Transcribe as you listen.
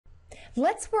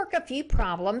Let's work a few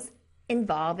problems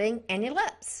involving an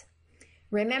ellipse.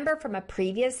 Remember from a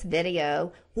previous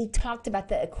video, we talked about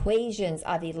the equations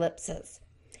of ellipses.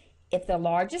 If the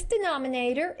largest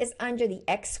denominator is under the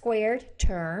x squared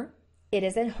term, it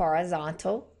is a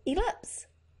horizontal ellipse.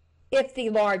 If the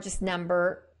largest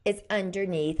number is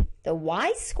underneath the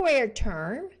y squared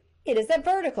term, it is a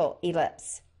vertical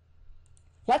ellipse.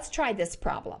 Let's try this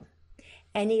problem.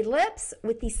 An ellipse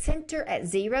with the center at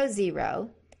 0, 0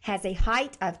 has a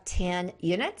height of 10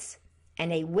 units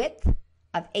and a width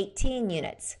of 18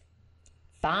 units.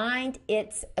 Find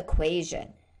its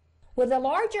equation. Well, the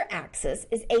larger axis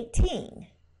is 18.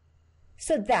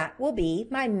 So that will be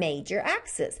my major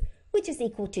axis, which is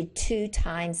equal to 2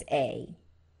 times a.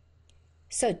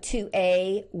 So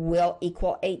 2a will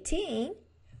equal 18,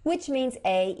 which means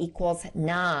a equals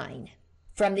 9.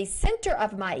 From the center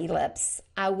of my ellipse,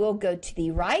 I will go to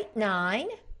the right 9,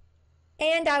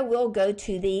 and I will go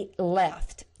to the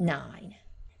left 9.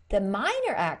 The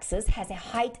minor axis has a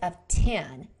height of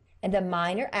 10, and the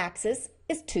minor axis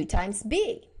is 2 times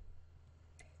b.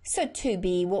 So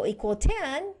 2b will equal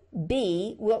 10,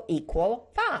 b will equal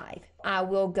 5. I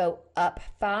will go up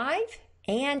 5,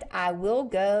 and I will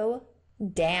go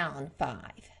down 5.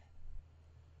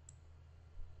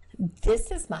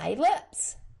 This is my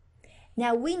ellipse.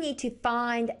 Now we need to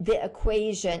find the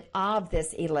equation of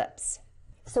this ellipse.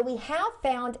 So we have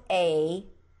found a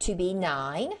to be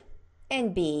 9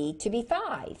 and b to be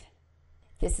 5.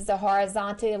 This is a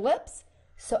horizontal ellipse,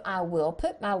 so I will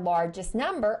put my largest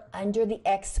number under the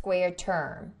x squared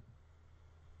term.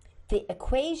 The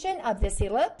equation of this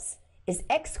ellipse is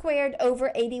x squared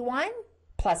over 81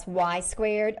 plus y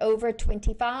squared over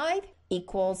 25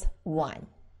 equals 1.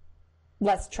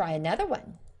 Let's try another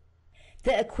one.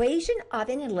 The equation of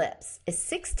an ellipse is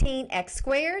 16x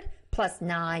squared plus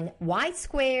 9y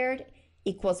squared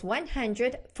equals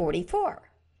 144.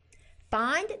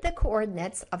 Find the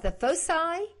coordinates of the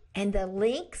foci and the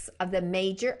lengths of the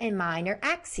major and minor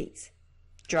axes.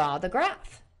 Draw the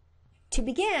graph. To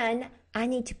begin, I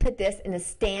need to put this in the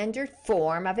standard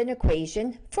form of an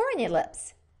equation for an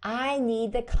ellipse. I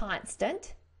need the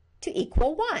constant to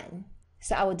equal 1.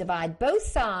 So I will divide both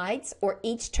sides, or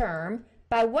each term,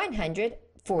 by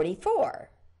 144.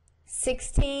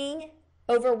 16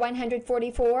 over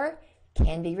 144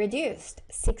 can be reduced.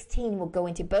 16 will go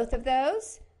into both of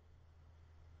those.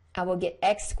 I will get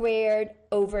x squared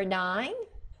over 9.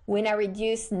 When I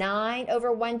reduce 9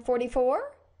 over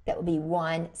 144, that will be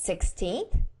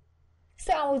 1/16.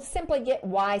 So I will simply get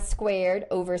y squared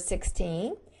over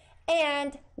 16,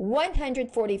 and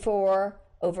 144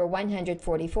 over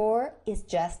 144 is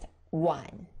just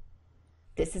 1.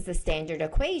 This is the standard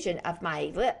equation of my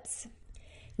ellipse.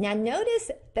 Now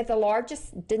notice that the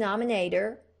largest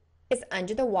denominator is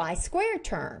under the y squared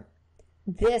term.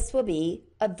 This will be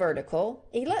a vertical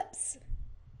ellipse.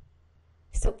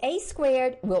 So a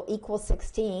squared will equal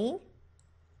 16,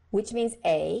 which means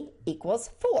a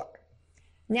equals 4.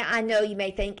 Now I know you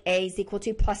may think a is equal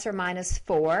to plus or minus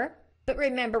 4, but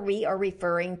remember we are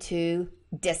referring to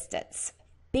distance.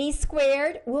 B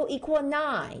squared will equal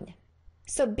 9,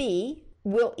 so b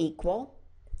will equal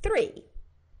 3.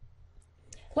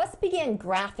 Let's begin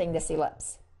graphing this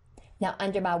ellipse. Now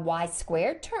under my y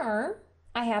squared term,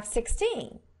 I have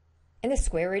 16, and the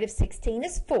square root of 16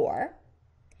 is 4.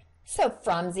 So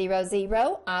from 0,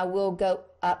 0, I will go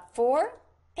up 4,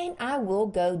 and I will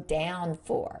go down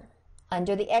 4.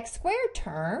 Under the x squared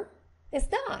term is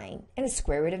 9, and the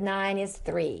square root of 9 is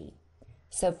 3.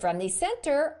 So from the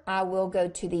center, I will go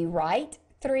to the right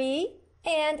 3,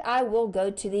 and I will go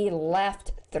to the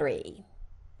left 3.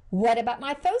 What about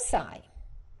my foci?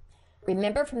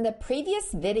 Remember from the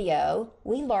previous video,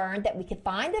 we learned that we could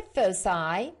find the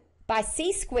foci by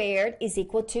c squared is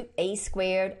equal to a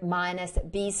squared minus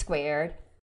b squared.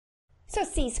 So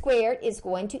c squared is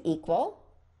going to equal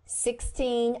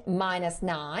 16 minus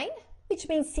 9, which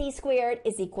means c squared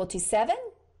is equal to 7,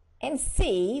 and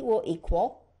c will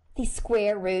equal the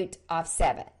square root of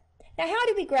 7. Now how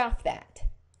do we graph that?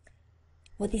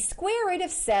 Well, the square root of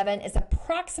 7 is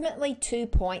approximately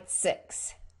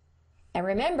 2.6. And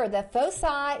remember, the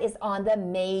foci is on the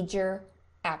major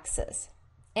axis.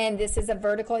 And this is a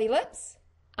vertical ellipse.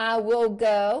 I will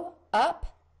go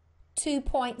up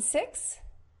 2.6,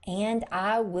 and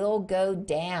I will go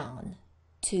down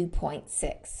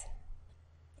 2.6.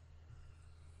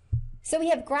 So we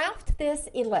have graphed this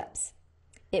ellipse.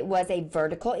 It was a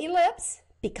vertical ellipse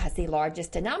because the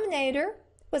largest denominator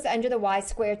was under the y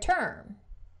squared term.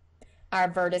 Our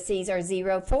vertices are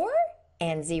 0, 4,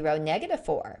 and 0, negative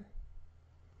 4.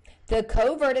 The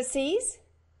co-vertices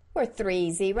were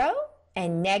 3, 0,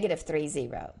 and negative 3,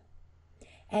 0.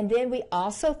 And then we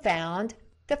also found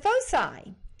the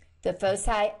foci. The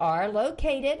foci are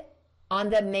located on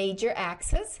the major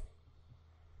axis.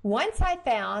 Once I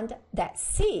found that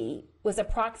C was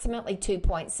approximately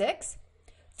 2.6,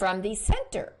 from the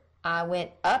center, I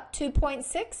went up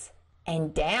 2.6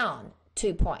 and down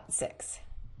 2.6.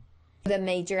 The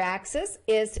major axis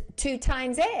is 2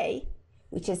 times A,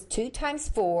 which is 2 times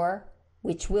 4,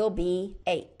 which will be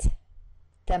 8.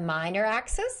 The minor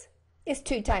axis is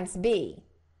 2 times B.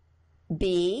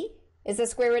 B is the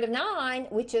square root of 9,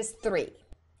 which is 3.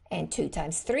 And 2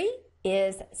 times 3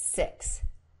 is 6.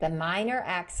 The minor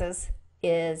axis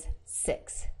is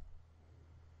 6.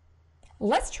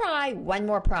 Let's try one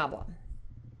more problem.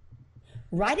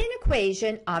 Write an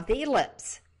equation of the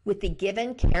ellipse with the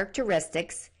given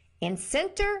characteristics and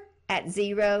center at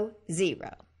 0,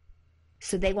 0.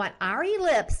 So they want our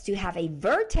ellipse to have a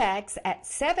vertex at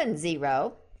 7,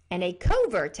 0 and a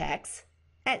co-vertex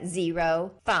at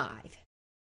 0, 5.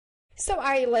 So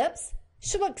our ellipse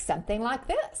should look something like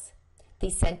this. The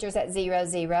center's at 0,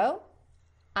 0.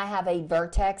 I have a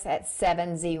vertex at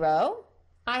 7, 0.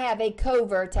 I have a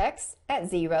co-vertex at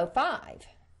 0, 5.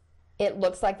 It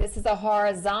looks like this is a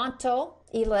horizontal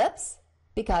ellipse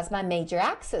because my major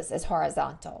axis is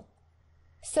horizontal.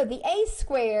 So the a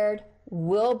squared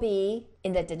will be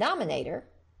in the denominator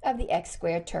of the x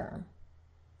squared term.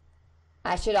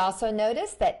 I should also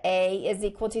notice that a is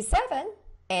equal to 7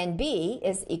 and b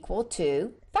is equal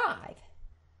to 5.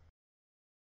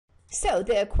 So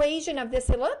the equation of this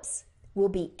ellipse will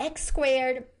be x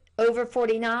squared over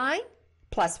 49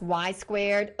 plus y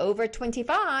squared over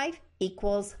 25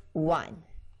 equals 1.